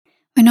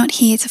We're not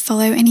here to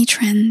follow any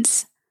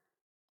trends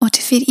or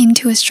to fit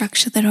into a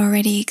structure that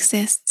already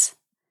exists.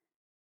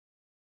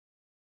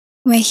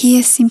 We're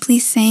here simply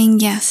saying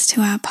yes to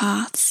our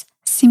paths,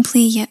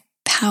 simply yet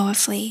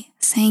powerfully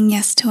saying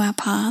yes to our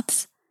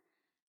paths,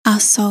 our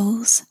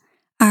souls,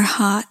 our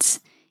hearts,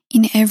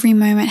 in every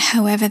moment,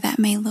 however that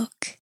may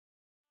look.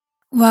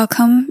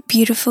 Welcome,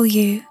 beautiful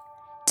you,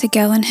 to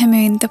Girl on Her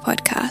Moon, the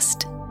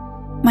podcast.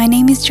 My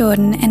name is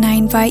Jordane, and I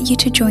invite you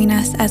to join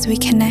us as we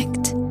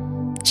connect,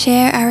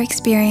 share our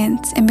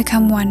experience, and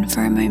become one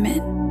for a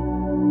moment.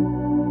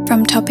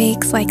 From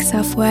topics like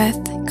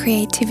self-worth,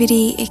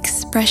 creativity,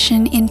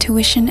 expression,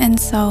 intuition, and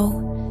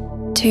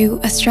soul, to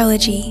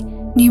astrology,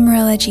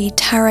 numerology,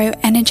 tarot,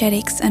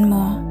 energetics, and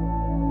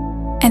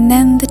more. And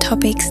then the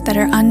topics that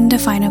are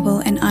undefinable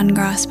and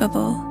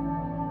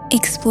ungraspable,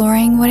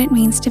 exploring what it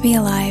means to be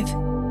alive,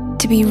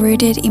 to be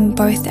rooted in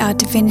both our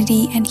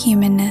divinity and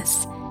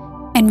humanness,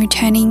 and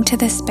returning to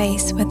the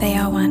space where they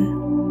are one.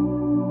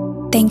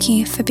 Thank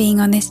you for being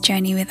on this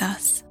journey with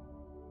us.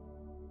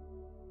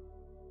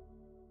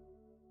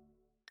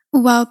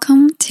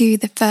 Welcome to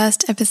the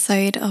first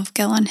episode of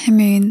Girl on Her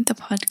Moon, the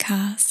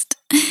podcast.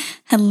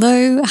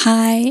 Hello,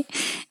 hi.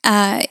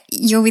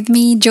 You're with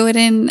me,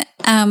 Jordane.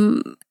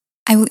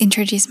 I will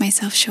introduce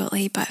myself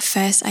shortly, but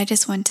first I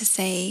just want to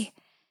say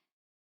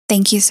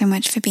thank you so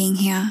much for being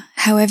here.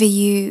 However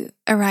you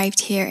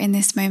arrived here in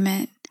this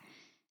moment,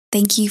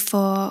 thank you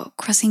for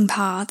crossing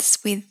paths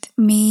with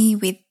me,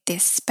 with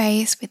this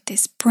space, with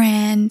this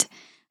brand.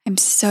 I'm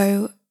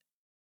so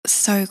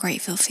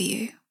grateful for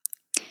you.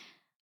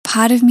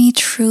 Part of me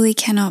truly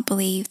cannot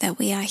believe that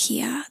we are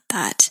here,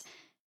 that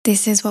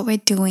this is what we're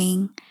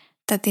doing,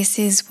 that this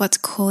is what's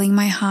calling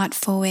my heart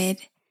forward.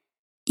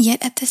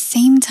 Yet at the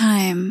same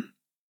time,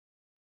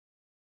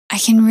 I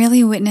can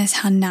really witness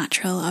how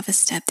natural of a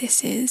step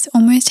this is,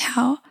 almost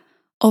how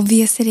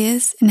obvious it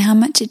is and how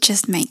much it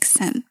just makes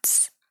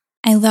sense.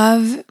 I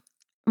love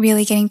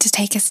really getting to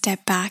take a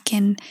step back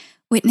and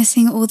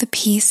witnessing all the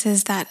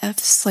pieces that have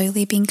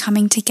slowly been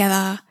coming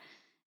together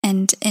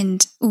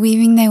and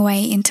weaving their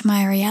way into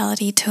my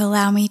reality to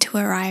allow me to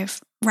arrive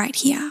right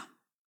here.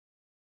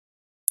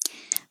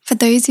 For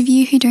those of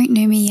you who don't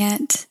know me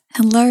yet,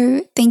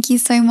 hello, thank you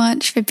so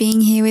much for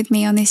being here with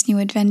me on this new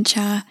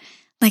adventure.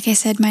 Like I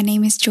said, my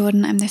name is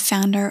Jordane. I'm the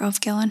founder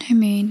of Girl on Her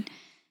Moon,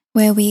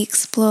 where we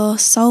explore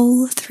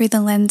soul through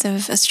the lens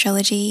of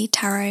astrology,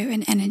 tarot,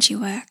 and energy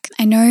work.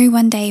 I know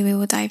one day we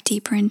will dive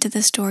deeper into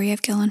the story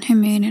of Girl on Her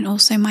Moon and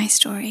also my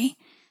story,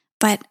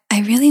 but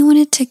I really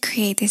wanted to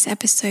create this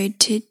episode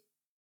to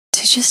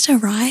just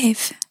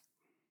arrive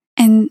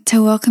and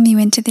to welcome you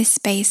into this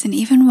space and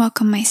even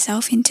welcome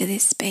myself into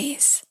this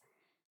space.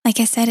 Like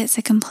I said, it's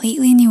a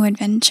completely new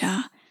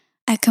adventure,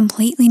 a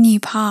completely new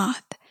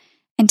path.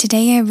 And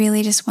today I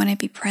really just want to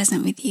be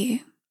present with you.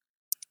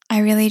 I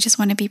really just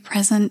want to be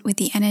present with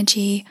the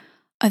energy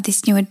of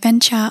this new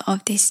adventure,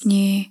 of this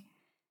new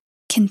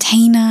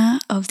container,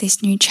 of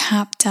this new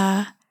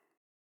chapter.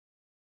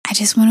 I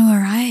just want to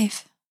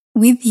arrive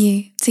with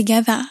you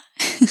together.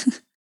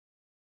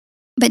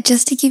 But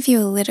just to give you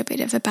a little bit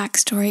of a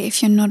backstory,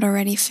 if you're not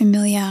already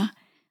familiar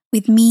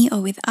with me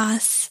or with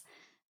us,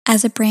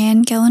 as a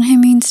brand, Girl on Her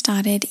Moon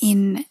started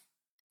in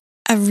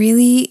a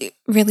really,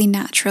 really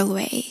natural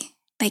way.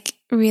 Like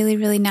really,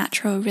 really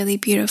natural, really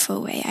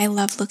beautiful way. I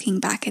love looking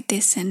back at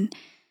this and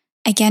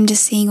again,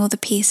 just seeing all the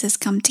pieces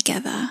come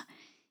together.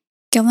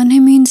 Girl on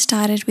Her Moon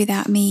started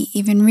without me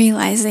even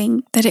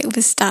realizing that it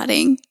was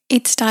starting.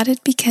 It started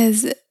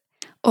because,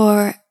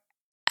 or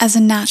as a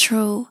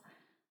natural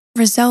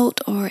result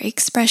or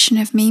expression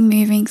of me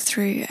moving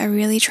through a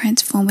really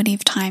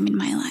transformative time in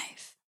my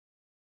life.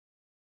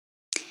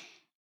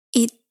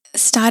 It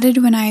started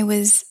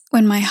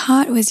when my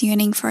heart was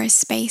yearning for a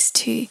space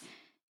to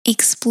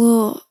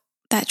explore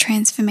that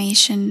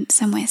transformation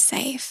somewhere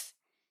safe.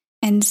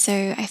 And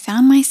so I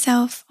found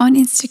myself on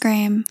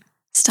Instagram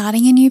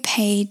starting a new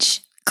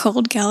page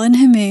called Girl on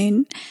Her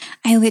Moon.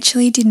 I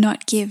literally did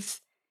not give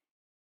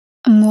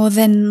more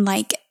than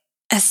like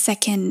a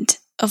second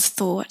of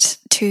thought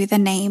to the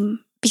name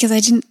because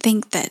I didn't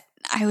think that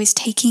I was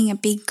taking a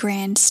big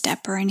grand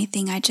step or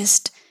anything. I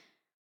just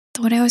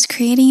thought I was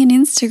creating an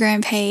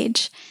Instagram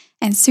page,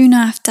 and soon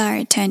after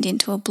it turned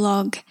into a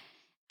blog.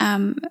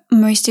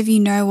 Most of you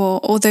know,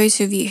 or those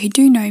of you who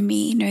do know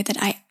me, know that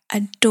I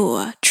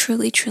adore,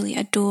 truly, truly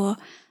adore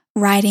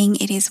writing.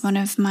 It is one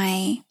of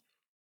my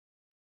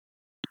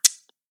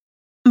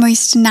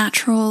most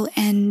natural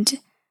and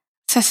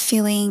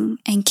fulfilling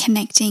and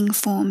connecting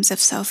forms of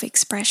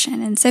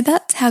self-expression. And so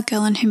that's how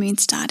Girl on Her Moon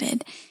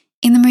started,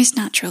 in the most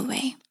natural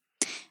way.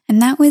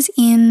 And that was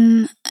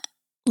in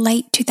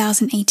late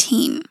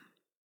 2018.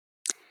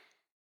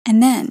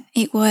 And then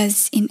it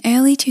was in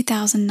early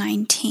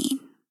 2019.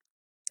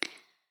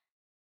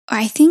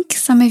 I think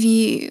some of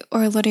you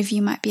or a lot of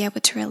you might be able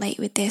to relate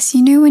with this.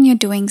 You know when you're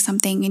doing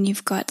something and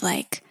you've got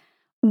like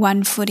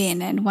 1 foot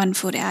in and 1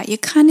 foot out. You're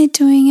kind of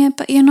doing it,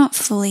 but you're not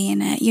fully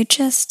in it. You're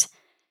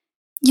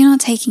not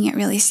taking it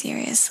really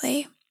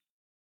seriously.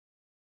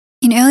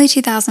 In in early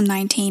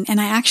 2019, and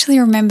I actually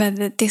remember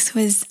that this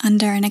was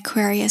under an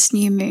Aquarius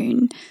new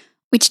moon,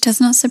 which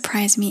does not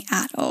surprise me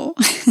at all.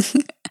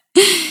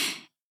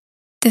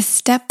 The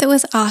step that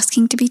was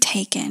asking to be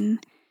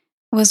taken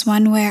was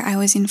one where I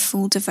was in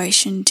full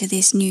devotion to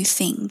this new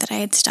thing that I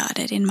had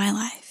started in my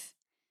life.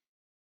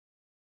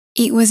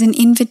 It was an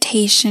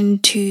invitation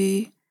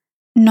to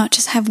not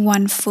just have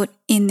one foot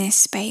in this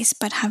space,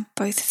 but have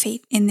both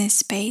feet in this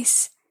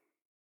space,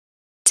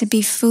 to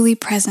be fully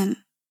present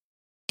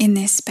in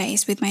this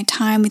space with my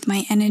time, with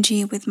my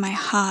energy, with my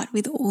heart,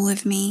 with all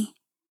of me.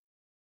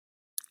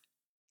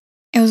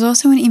 It was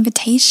also an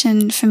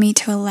invitation for me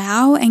to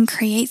allow and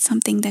create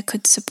something that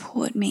could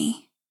support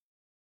me.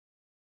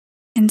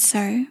 And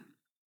so,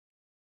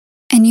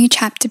 a new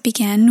chapter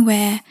began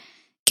where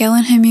Girl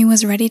and Her Moon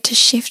was ready to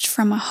shift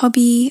from a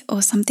hobby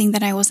or something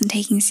that I wasn't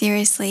taking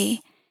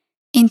seriously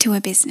into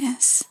a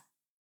business,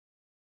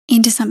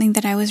 into something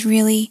that I was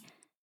really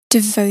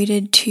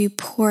devoted to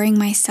pouring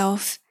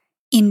myself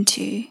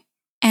into,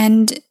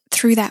 and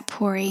through that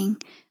pouring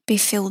be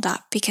filled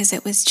up, because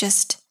it was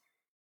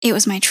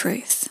my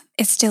truth.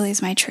 It still is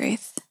my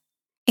truth.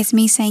 It's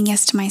me saying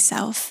yes to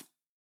myself,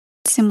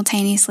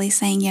 simultaneously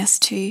saying yes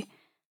to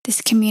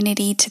this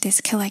community, to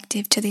this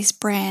collective, to this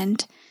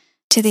brand,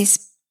 to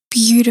this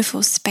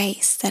beautiful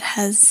space that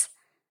has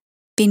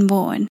been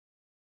born.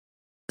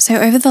 So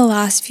over the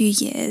last few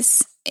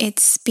years,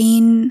 it's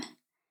been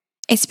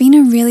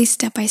a really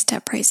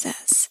step-by-step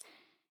process.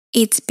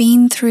 It's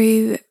been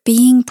through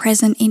being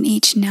present in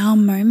each now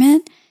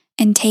moment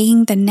and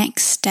taking the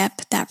next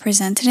step that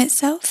presented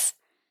itself,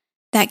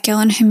 that Girl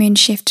and Her Moon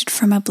shifted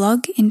from a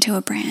blog into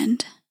a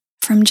brand,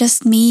 from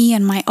just me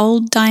and my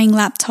old dying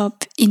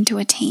laptop into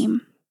a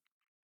team,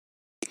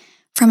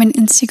 from an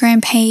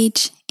Instagram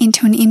page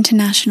into an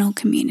international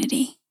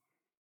community.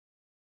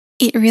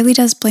 It really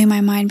does blow my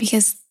mind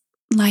because,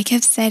 like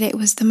I've said, it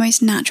was the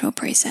most natural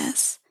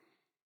process.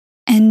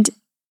 And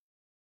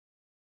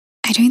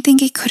I don't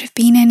think it could have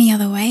been any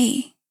other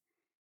way.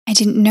 I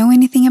didn't know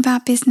anything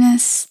about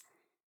business.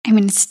 I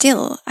mean,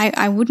 still,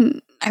 I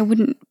wouldn't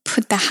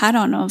put the hat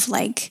on of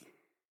like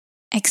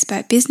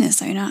expert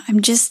business owner.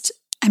 I'm just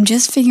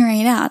figuring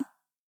it out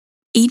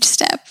each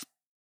step.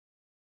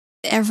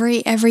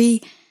 Everything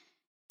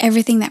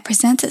that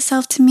presents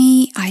itself to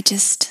me, I'm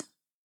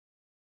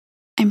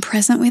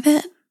present with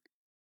it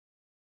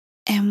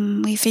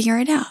and we figure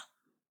it out.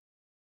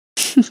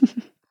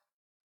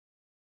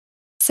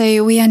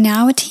 So we are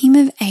now a team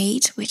of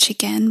 8, which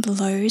again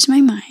blows my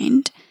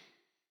mind.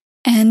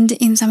 And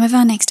in some of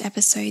our next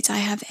episodes, I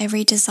have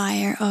every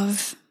desire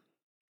of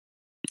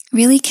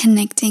really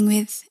connecting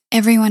with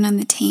everyone on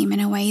the team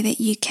in a way that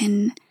you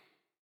can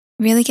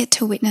really get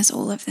to witness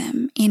all of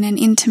them in an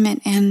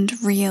intimate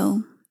and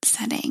real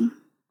setting.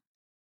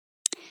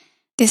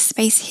 This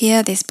space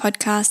here, this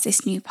podcast,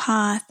 this new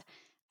path,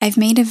 I've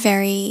made a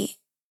very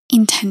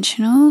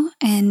intentional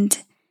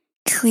and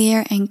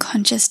clear and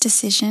conscious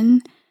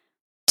decision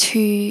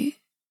to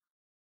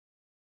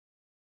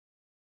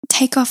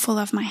take off all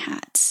of my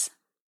hats,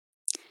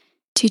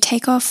 to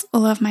take off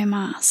all of my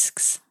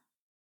masks,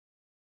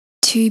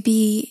 to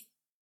be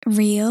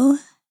real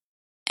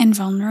and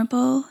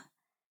vulnerable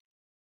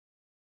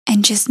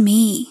and just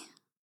me.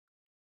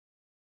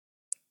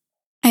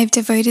 I've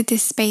devoted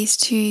this space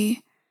to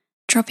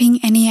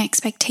dropping any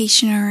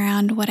expectation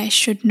around what I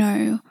should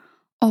know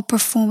or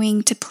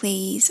performing to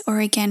please, or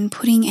again,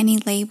 putting any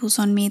labels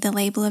on me, the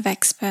label of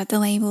expert, the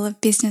label of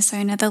business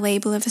owner, the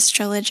label of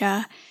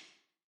astrologer.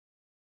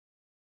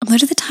 A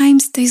lot of the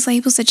times those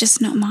labels are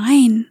just not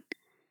mine.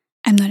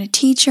 I'm not a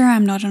teacher,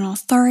 I'm not an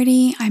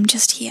authority, I'm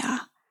just here.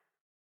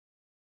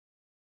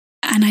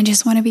 And I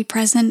just want to be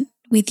present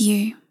with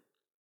you.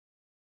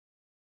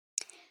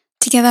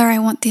 Together, I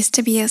want this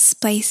to be a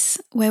space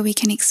where we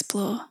can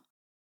explore.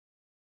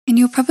 And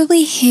you'll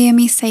probably hear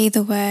me say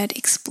the word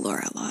explore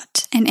a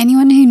lot. And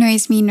anyone who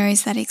knows me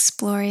knows that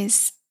explore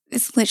is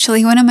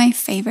literally one of my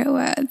favorite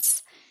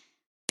words.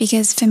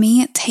 Because for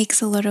me, it takes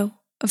a lot of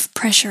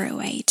pressure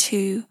away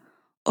to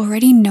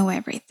already know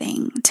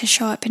everything, to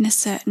show up in a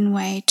certain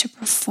way, to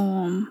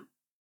perform.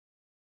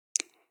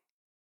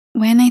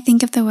 When I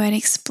think of the word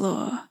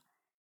explore,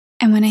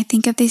 and when I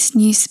think of this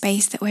new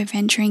space that we're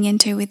venturing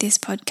into with this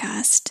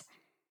podcast,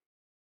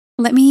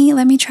 let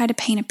me try to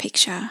paint a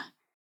picture.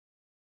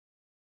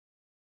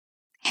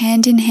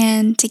 Hand in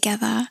hand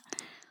together,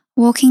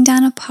 walking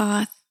down a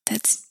path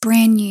that's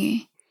brand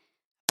new,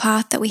 a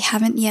path that we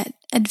haven't yet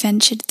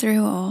adventured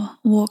through or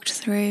walked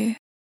through.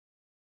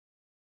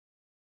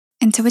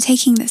 And so we're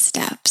taking the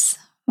steps.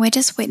 We're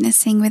just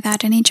witnessing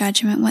without any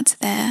judgment what's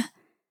there,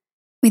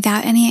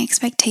 without any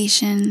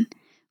expectation,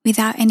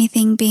 without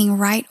anything being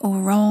right or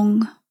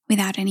wrong,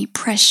 without any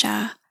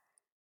pressure.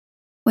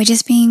 We're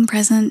just being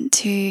present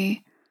to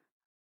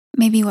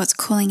maybe what's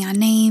calling our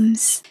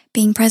names,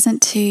 being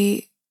present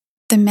to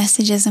the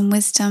messages and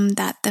wisdom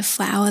that the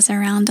flowers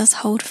around us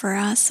hold for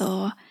us,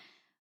 or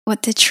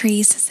what the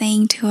trees are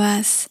saying to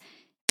us,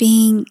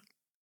 being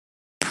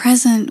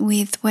present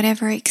with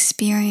whatever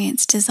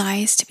experience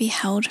desires to be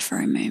held for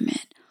a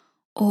moment,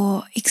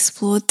 or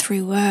explored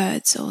through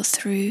words or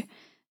through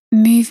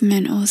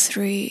movement or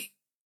through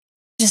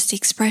just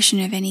expression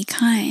of any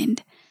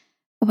kind.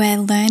 We're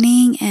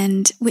learning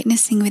and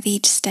witnessing with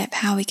each step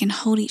how we can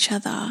hold each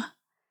other.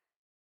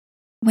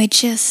 We're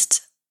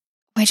just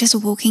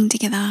walking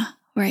together.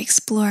 We're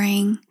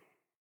exploring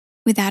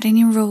without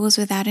any rules,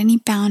 without any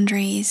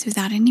boundaries,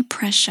 without any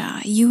pressure.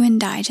 You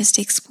and I just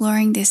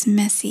exploring this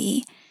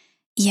messy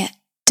yet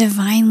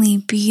divinely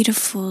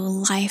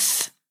beautiful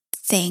life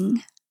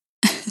thing.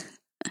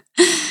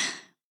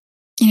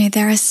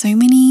 There are so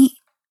many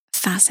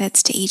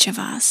facets to each of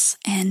us,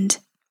 and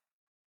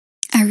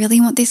I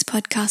really want this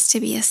podcast to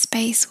be a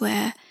space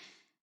where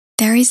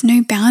there is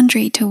no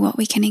boundary to what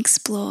we can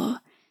explore.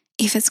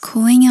 If it's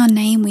calling our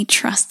name, we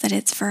trust that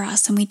it's for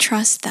us, and we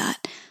trust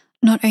that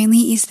not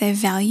only is there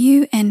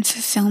value and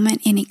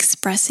fulfillment in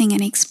expressing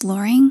and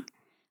exploring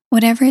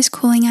whatever is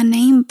calling our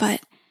name,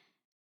 but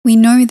we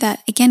know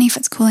that, again, if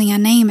it's calling our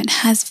name, it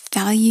has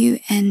value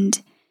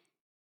and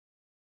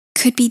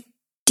could be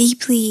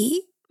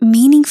deeply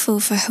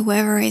meaningful for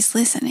whoever is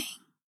listening.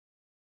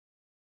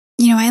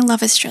 I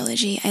love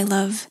astrology. I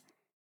love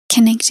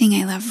connecting.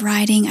 I love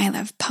writing. I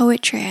love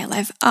poetry. I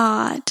love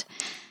art.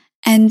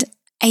 And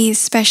I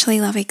especially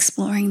love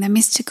exploring the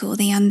mystical,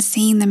 the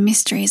unseen, the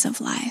mysteries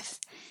of life.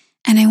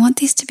 And I want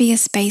this to be a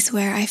space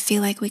where I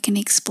feel like we can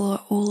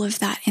explore all of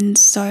that and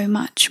so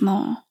much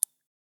more.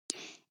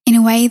 In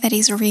a way that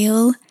is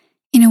real,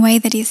 in a way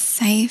that is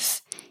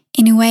safe,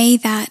 in a way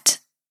that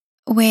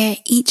where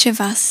each of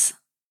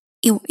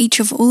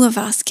all of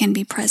us can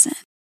be present.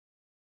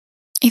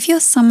 If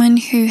you're someone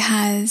who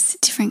has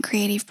different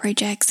creative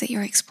projects that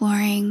you're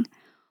exploring,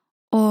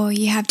 or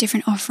you have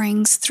different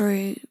offerings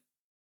through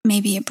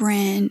maybe a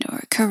brand or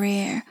a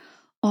career,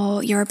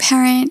 or you're a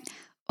parent,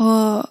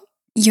 or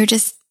you're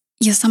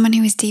someone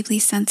who is deeply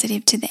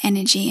sensitive to the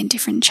energy in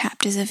different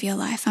chapters of your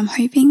life, I'm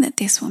hoping that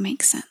this will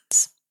make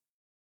sense.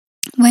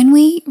 When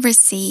we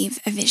receive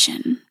a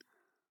vision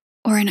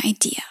or an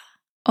idea,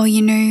 or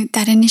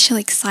that initial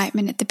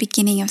excitement at the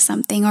beginning of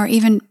something, or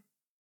even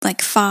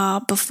like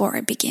far before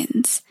it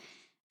begins,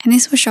 and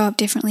this will show up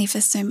differently for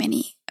so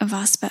many of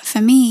us, but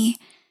for me,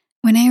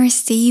 when I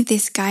receive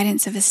this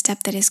guidance of a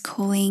step that is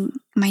calling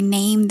my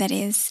name, that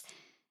is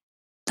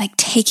like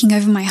taking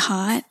over my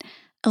heart,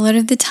 a lot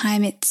of the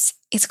time it's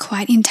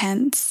quite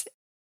intense.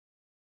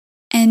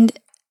 And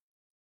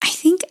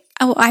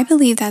I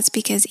believe that's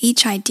because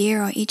each idea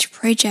or each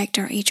project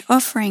or each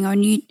offering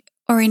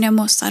or in a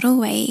more subtle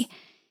way,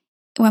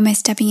 when we're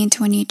stepping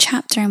into a new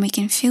chapter and we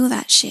can feel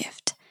that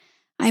shift,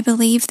 I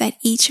believe that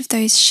each of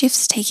those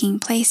shifts taking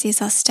place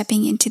is us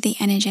stepping into the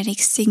energetic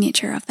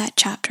signature of that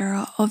chapter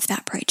or of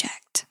that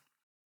project.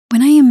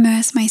 When I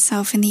immerse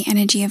myself in the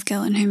energy of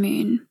Girl and Her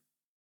Moon,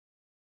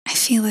 I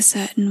feel a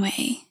certain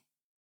way.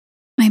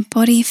 My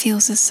body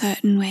feels a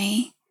certain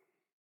way.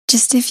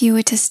 Just if you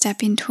were to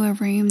step into a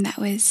room that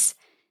was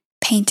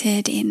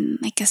painted in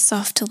like a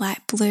soft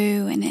light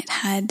blue and it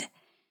had,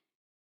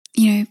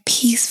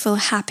 peaceful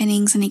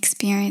happenings and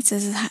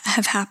experiences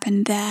have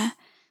happened there,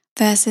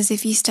 versus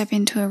if you step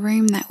into a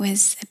room that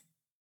was a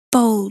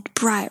bold,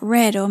 bright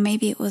red, or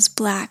maybe it was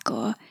black,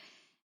 or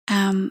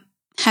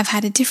have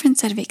had a different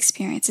set of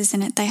experiences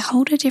in it, they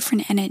hold a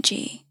different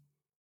energy.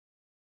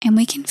 And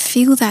we can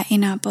feel that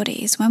in our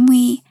bodies. When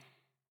we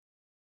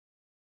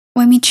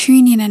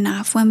tune in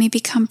enough, when we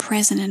become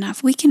present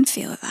enough, we can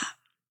feel that.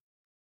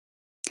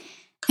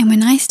 And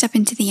when I step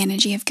into the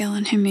energy of Girl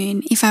and Her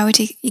Moon, if I were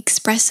to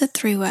express it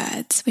through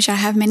words, which I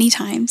have many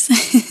times,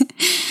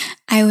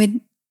 I would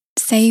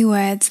say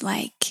words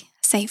like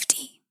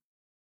safety,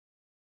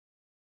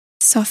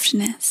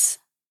 softness,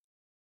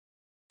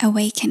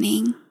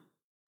 awakening,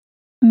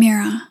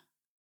 mirror,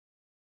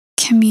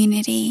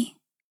 community,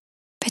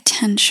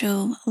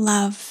 potential,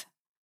 love.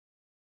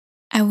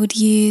 I would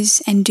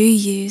use and do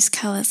use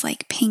colors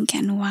like pink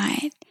and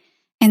white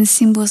and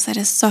symbols that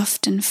are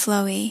soft and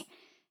flowy.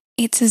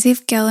 It's as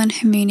if Girl and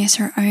Her Moon is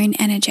her own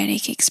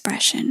energetic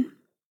expression.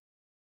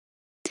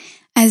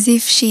 As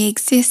if she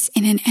exists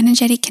in an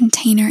energetic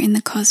container in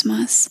the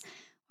cosmos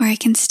where I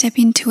can step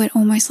into it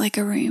almost like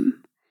a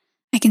room.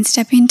 I can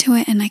step into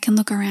it and I can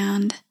look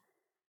around.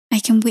 I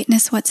can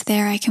witness what's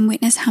there. I can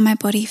witness how my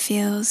body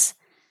feels.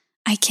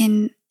 I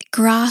can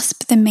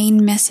grasp the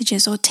main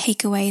messages or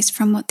takeaways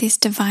from what this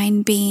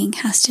divine being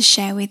has to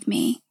share with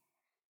me.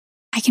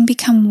 I can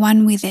become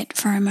one with it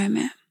for a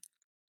moment.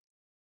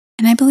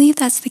 And I believe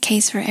that's the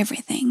case for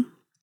everything.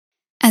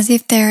 As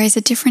if there is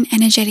a different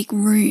energetic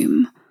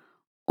room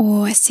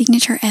or a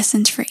signature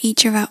essence for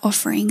each of our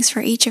offerings, for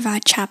each of our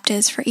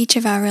chapters, for each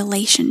of our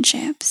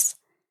relationships.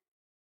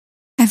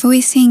 I've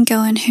always seen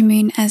Girl and Her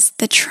Moon as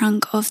the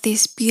trunk of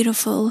this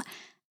beautiful,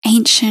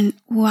 ancient,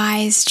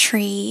 wise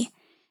tree,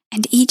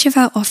 and each of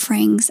our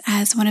offerings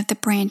as one of the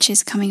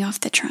branches coming off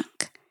the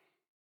trunk.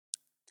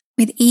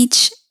 With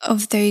each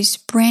of those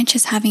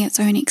branches having its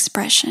own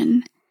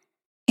expression,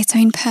 its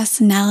own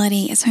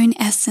personality, its own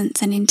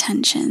essence and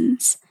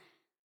intentions.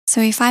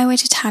 So if I were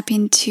to tap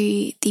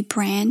into the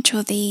branch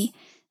or the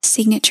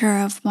signature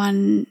of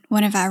one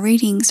of our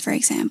readings, for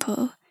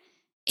example,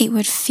 it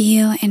would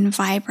feel and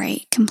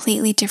vibrate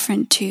completely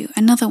different to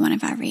another one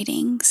of our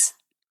readings.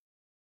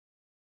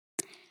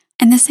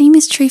 And the same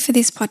is true for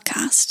this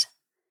podcast.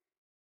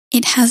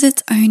 It has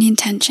its own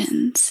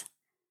intentions.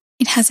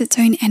 It has its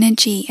own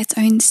energy, its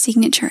own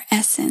signature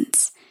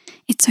essence,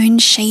 its own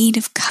shade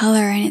of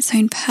color, and its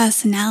own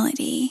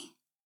personality.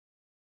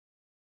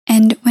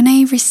 And when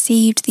I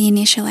received the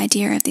initial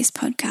idea of this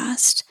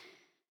podcast,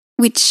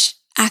 which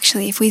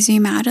actually, if we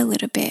zoom out a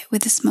little bit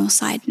with a small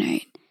side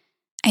note,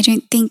 I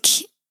don't think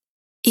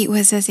it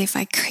was as if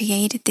I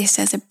created this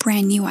as a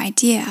brand new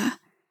idea.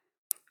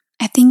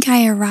 I think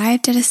I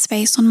arrived at a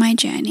space on my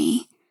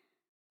journey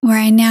where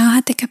I now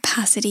had the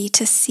capacity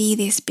to see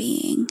this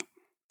being,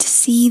 to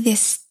see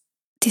this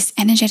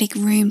energetic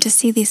room, to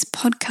see this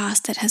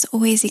podcast that has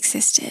always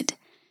existed,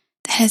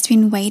 that has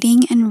been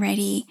waiting and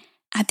ready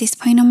at this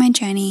point on my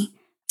journey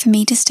for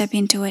me to step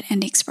into it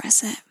and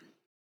express it.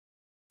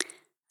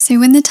 So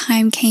when the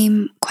time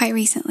came quite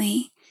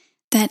recently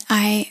that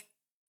I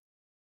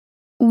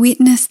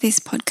witnessed this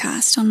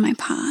podcast on my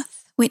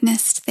path,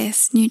 witnessed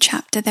this new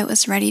chapter that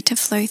was ready to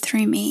flow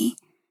through me,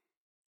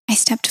 I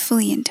stepped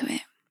fully into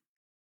it.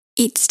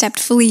 It stepped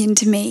fully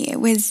into me.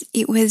 It was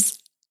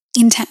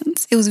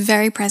intense. It was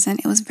very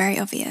present. It was very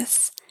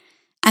obvious.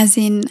 As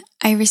in,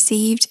 I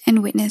received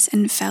and witnessed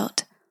and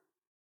felt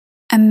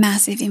a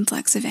massive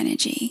influx of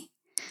energy.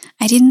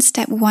 I didn't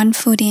step one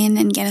foot in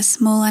and get a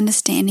small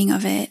understanding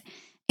of it.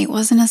 It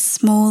wasn't a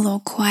small or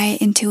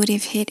quiet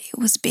intuitive hit. It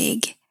was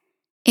big.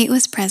 It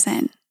was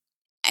present.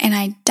 And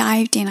I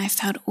dived in. I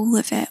felt all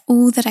of it,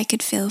 all that I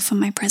could feel from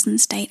my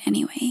present state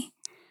anyway.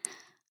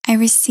 I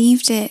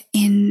received it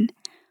in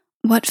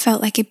what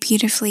felt like a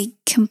beautifully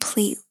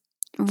complete,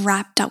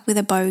 wrapped up with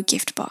a bow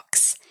gift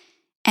box.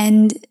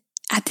 And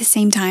at the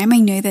same time, I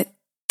know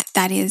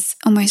that is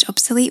almost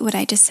obsolete what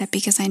I just said,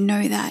 because I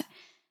know that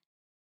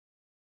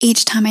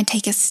each time I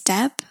take a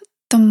step,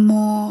 the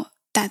more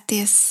that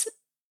this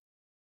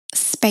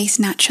space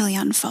naturally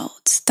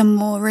unfolds, the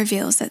more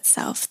reveals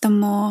itself, the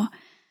more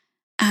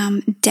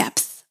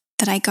depth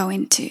that I go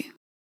into.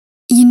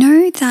 You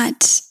know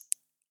that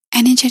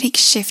energetic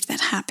shift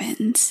that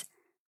happens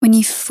when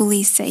you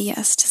fully say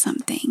yes to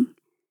something.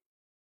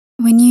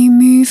 When you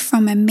move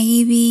from a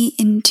maybe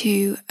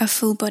into a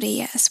full body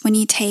yes, when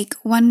you take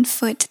one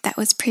foot that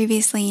was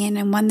previously in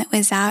and one that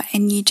was out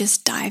and you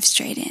just dive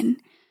straight in.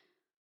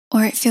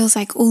 Or it feels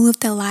like all of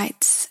the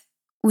lights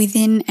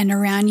within and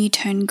around you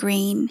turn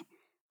green,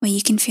 where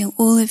you can feel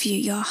all of you,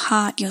 your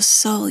heart, your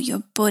soul,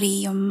 your body,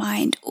 your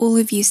mind, all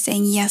of you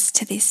saying yes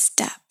to this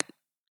step.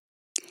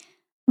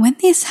 When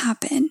this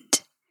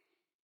happened,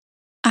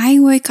 I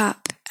woke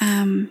up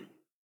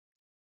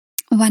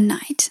one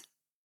night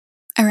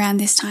around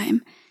this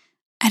time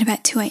at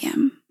about 2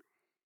 a.m.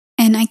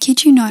 And I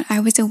kid you not,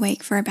 I was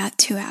awake for about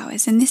 2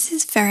 hours. And this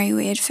is very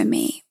weird for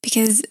me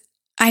because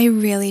I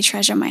really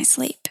treasure my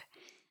sleep.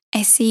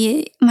 I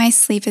see my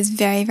sleep as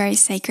very, very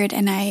sacred,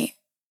 and I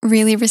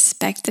really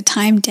respect the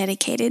time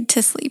dedicated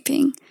to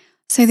sleeping.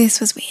 So this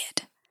was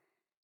weird.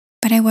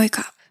 But I woke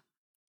up,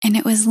 and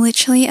it was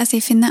literally as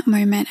if in that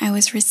moment I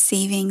was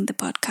receiving the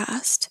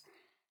podcast,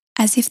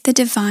 as if the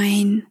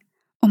divine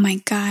or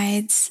my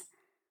guides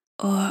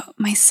or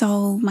my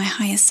soul, my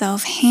higher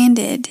self,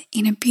 handed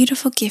in a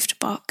beautiful gift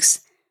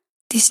box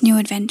this new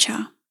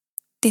adventure,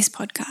 this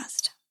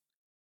podcast.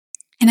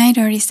 And I'd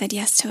already said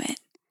yes to it.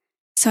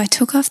 So I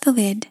took off the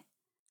lid,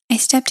 I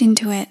stepped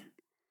into it,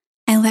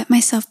 I let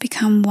myself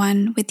become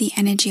one with the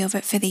energy of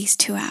it for these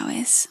 2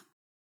 hours.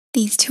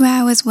 These 2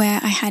 hours where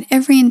I had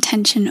every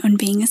intention on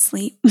being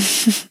asleep.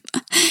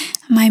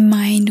 My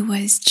mind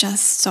was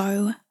just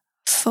so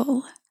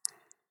full.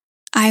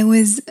 I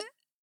was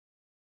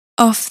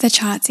off the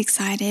charts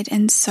excited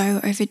and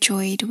so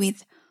overjoyed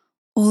with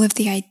all of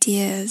the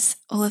ideas,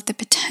 all of the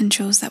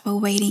potentials that were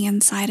waiting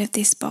inside of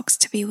this box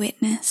to be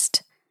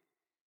witnessed.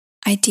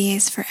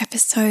 Ideas for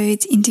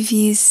episodes,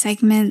 interviews,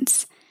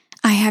 segments.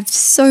 I have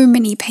so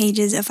many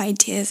pages of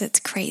ideas, it's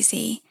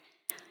crazy.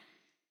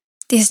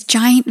 This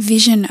giant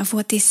vision of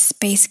what this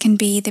space can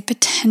be, the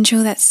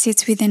potential that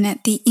sits within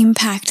it, the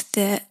impact,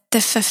 the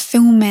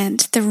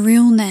fulfillment, the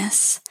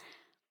realness,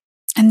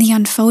 and the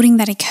unfolding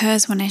that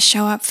occurs when I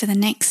show up for the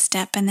next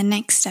step and the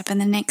next step and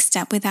the next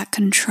step without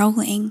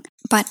controlling,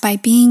 but by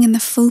being in the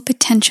full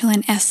potential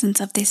and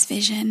essence of this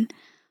vision,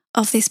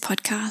 of this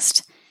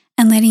podcast,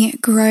 and letting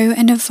it grow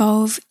and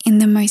evolve in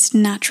the most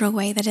natural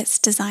way that it's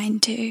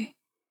designed to.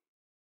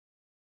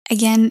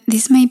 Again,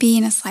 this may be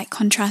in a slight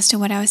contrast to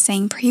what I was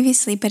saying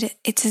previously, but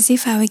it's as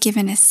if I were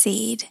given a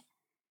seed.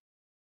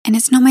 And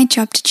it's not my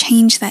job to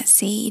change that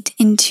seed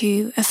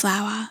into a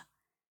flower.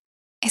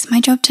 It's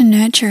my job to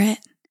nurture it,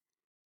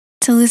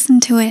 to listen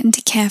to it and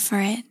to care for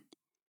it.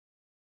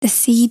 The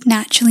seed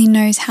naturally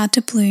knows how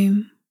to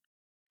bloom.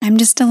 I'm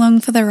just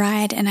along for the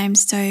ride, and I'm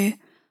so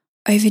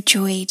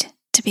overjoyed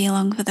to be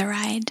along for the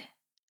ride.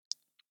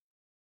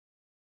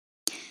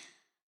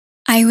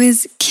 I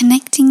was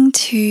connecting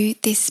to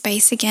this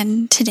space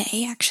again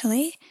today,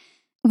 actually,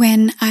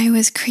 when I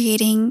was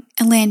creating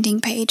a landing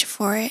page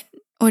for it,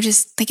 or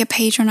just like a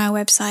page on our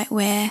website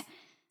where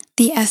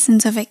the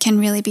essence of it can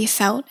really be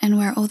felt and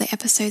where all the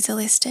episodes are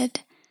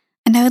listed.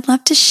 And I would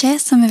love to share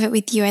some of it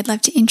with you. I'd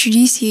love to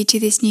introduce you to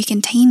this new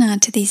container,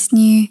 to this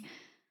new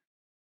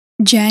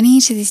journey,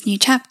 to this new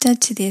chapter,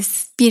 to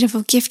this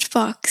beautiful gift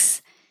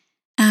box,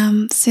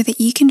 so that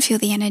you can feel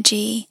the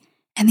energy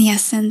and the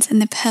essence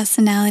and the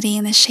personality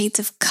and the shades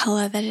of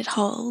color that it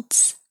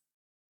holds.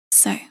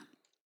 So,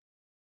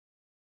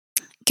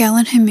 Girl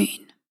on Her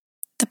Moon,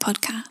 the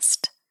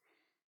podcast,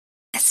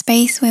 a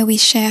space where we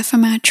share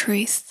from our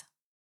truth,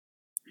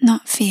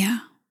 not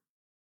fear,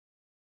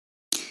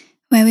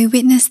 where we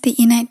witness the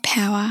innate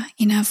power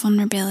in our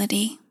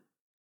vulnerability,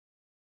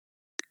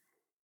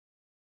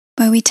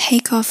 where we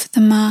take off the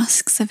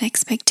masks of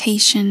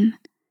expectation,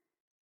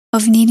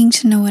 of needing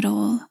to know it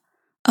all,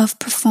 of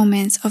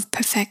performance, of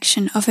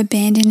perfection, of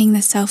abandoning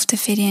the self to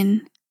fit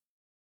in.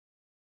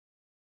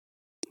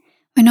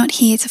 We're not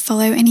here to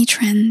follow any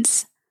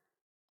trends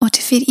or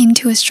to fit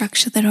into a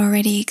structure that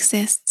already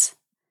exists.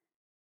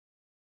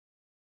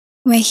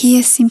 We're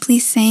here simply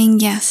saying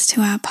yes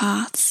to our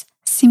paths,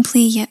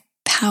 simply yet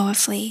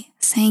powerfully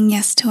saying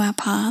yes to our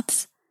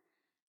paths,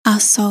 our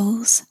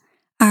souls,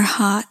 our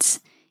hearts,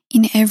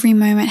 in every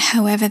moment,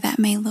 however that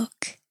may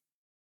look,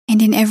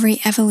 and in every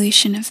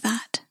evolution of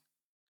that.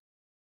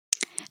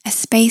 A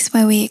space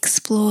where we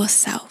explore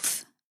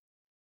self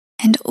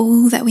and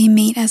all that we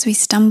meet as we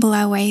stumble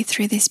our way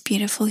through this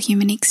beautiful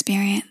human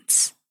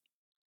experience.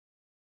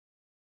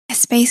 A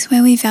space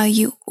where we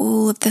value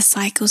all of the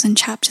cycles and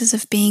chapters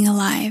of being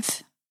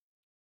alive.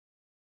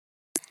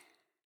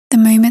 The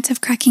moments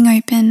of cracking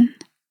open,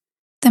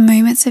 the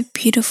moments of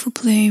beautiful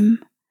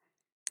bloom,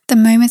 the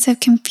moments of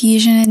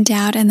confusion and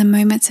doubt, and the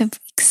moments of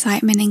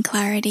excitement and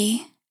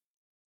clarity.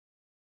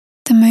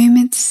 The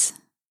moments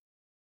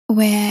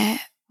where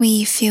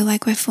we feel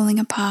like we're falling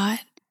apart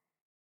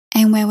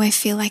and where we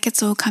feel like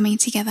it's all coming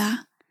together.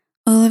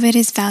 All of it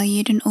is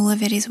valued and all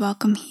of it is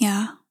welcome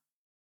here.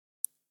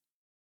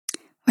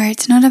 Where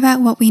it's not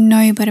about what we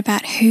know, but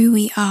about who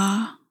we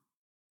are.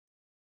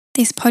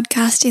 This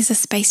podcast is a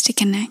space to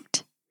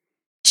connect,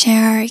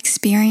 share our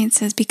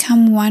experiences,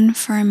 become one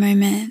for a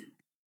moment,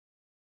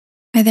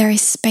 where there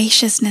is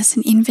spaciousness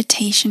and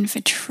invitation for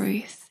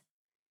truth,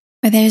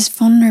 where there is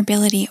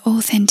vulnerability,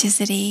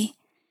 authenticity,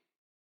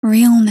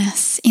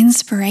 realness,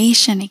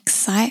 inspiration,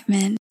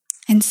 excitement.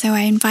 And so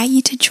I invite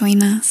you to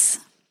join us.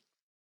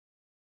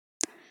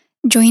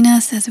 Join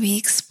us as we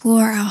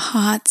explore our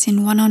hearts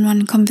in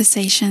one-on-one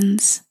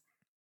conversations.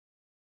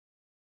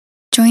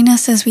 Join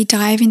us as we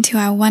dive into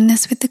our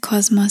oneness with the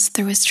cosmos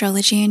through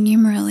astrology and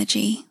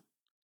numerology.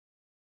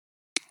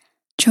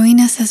 Join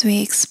us as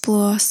we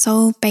explore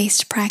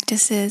soul-based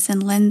practices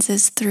and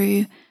lenses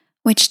through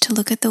which to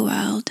look at the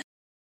world.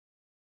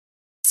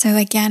 So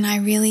again, I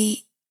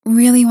really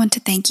want to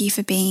thank you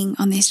for being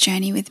on this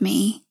journey with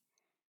me.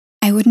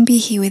 I wouldn't be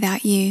here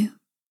without you.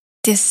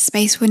 This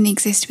space wouldn't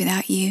exist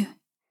without you.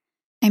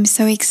 I'm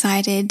so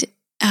excited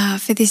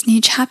for this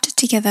new chapter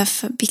together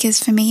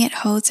because for me it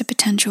holds a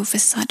potential for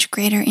such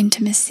greater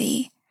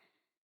intimacy,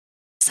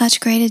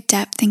 such greater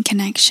depth and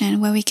connection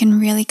where we can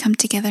really come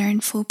together in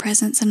full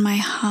presence. And my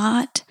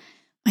heart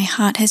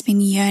has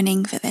been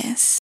yearning for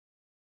this.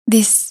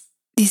 This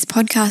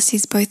podcast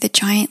is both a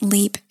giant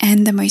leap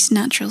and the most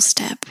natural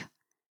step.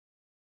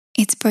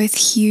 It's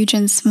both huge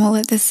and small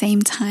at the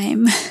same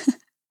time,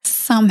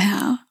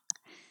 somehow.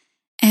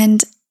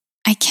 And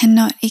I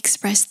cannot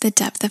express the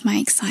depth of my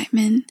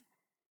excitement,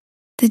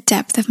 the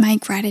depth of my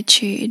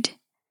gratitude,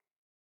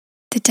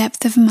 the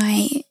depth of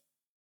my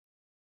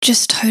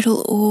just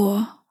total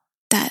awe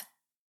that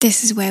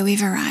this is where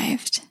we've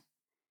arrived.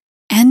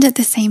 And at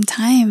the same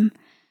time,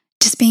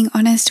 just being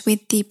honest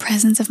with the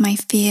presence of my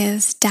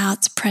fears,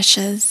 doubts,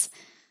 pressures,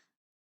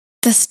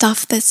 the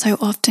stuff that so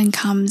often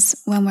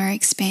comes when we're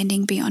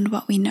expanding beyond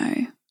what we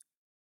know.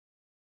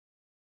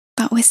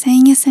 But we're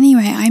saying yes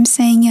anyway. I'm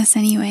saying yes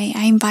anyway.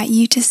 I invite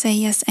you to say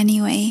yes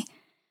anyway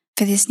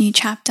for this new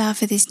chapter,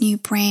 for this new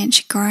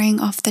branch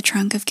growing off the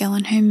trunk of Girl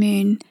on Her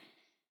Moon.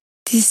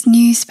 This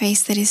new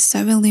space that is so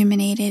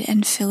illuminated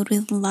and filled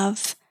with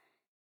love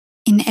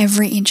in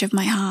every inch of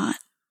my heart.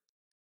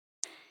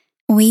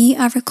 We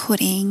are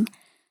recording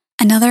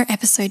another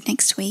episode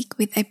next week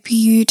with a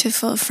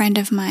beautiful friend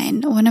of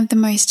mine, one of the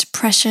most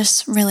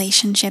precious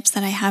relationships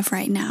that I have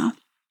right now.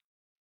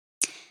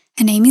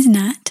 Her name is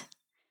Nat.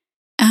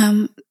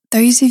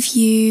 Those of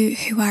you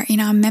who are in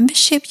our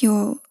membership,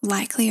 you'll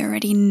likely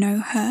already know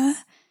her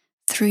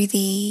through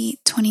the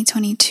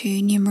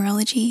 2022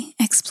 numerology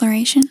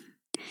exploration.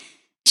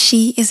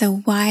 She is a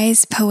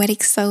wise,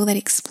 poetic soul that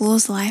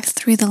explores life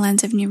through the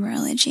lens of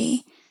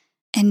numerology.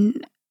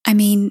 And I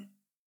mean,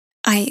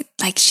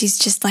 she's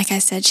just, like I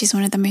said, she's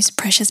one of the most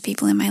precious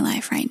people in my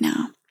life right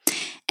now.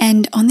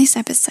 And on this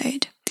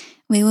episode,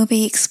 we will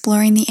be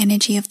exploring the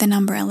energy of the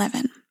number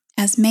 11.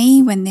 As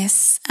May, when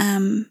this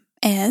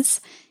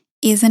airs,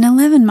 is an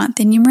 11 month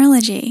in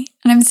numerology.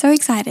 And I'm so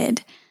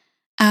excited.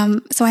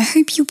 So I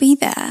hope you'll be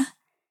there.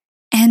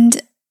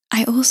 And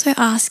I also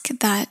ask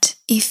that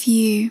if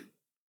you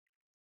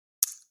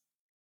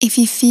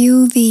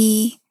feel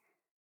the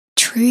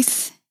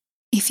truth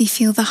if you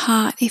feel the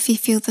heart, if you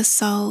feel the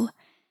soul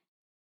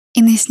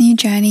in this new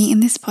journey, in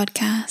this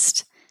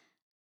podcast,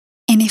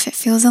 and if it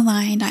feels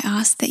aligned, I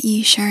ask that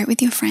you share it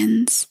with your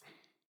friends,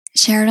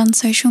 share it on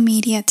social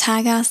media,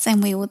 tag us,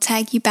 and we will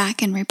tag you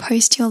back and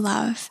repost your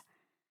love.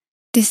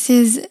 This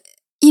is,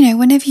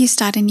 whenever you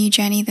start a new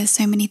journey, there's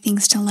so many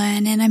things to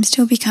learn, and I'm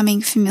still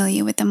becoming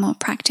familiar with the more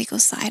practical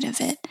side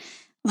of it,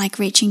 like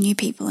reaching new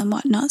people and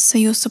whatnot. So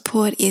your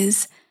support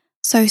is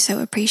so, so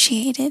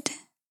appreciated.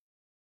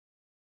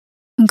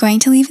 I'm going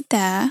to leave it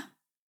there.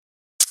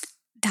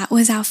 That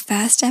was our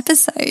first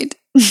episode.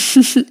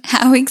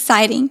 How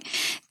exciting.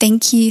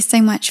 Thank you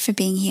so much for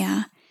being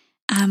here.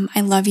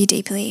 I love you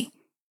deeply.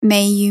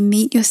 May you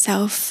meet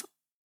yourself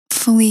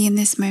fully in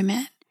this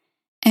moment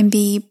and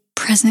be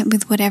present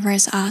with whatever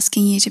is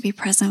asking you to be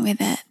present with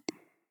it.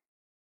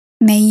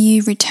 May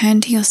you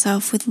return to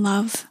yourself with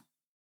love,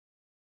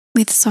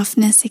 with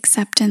softness,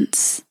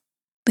 acceptance,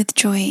 with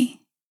joy.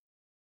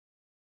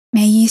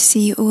 May you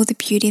see all the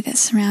beauty that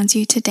surrounds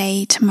you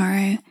today,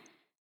 tomorrow,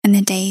 and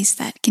the days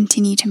that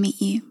continue to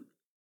meet you.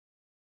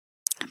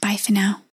 Bye for now.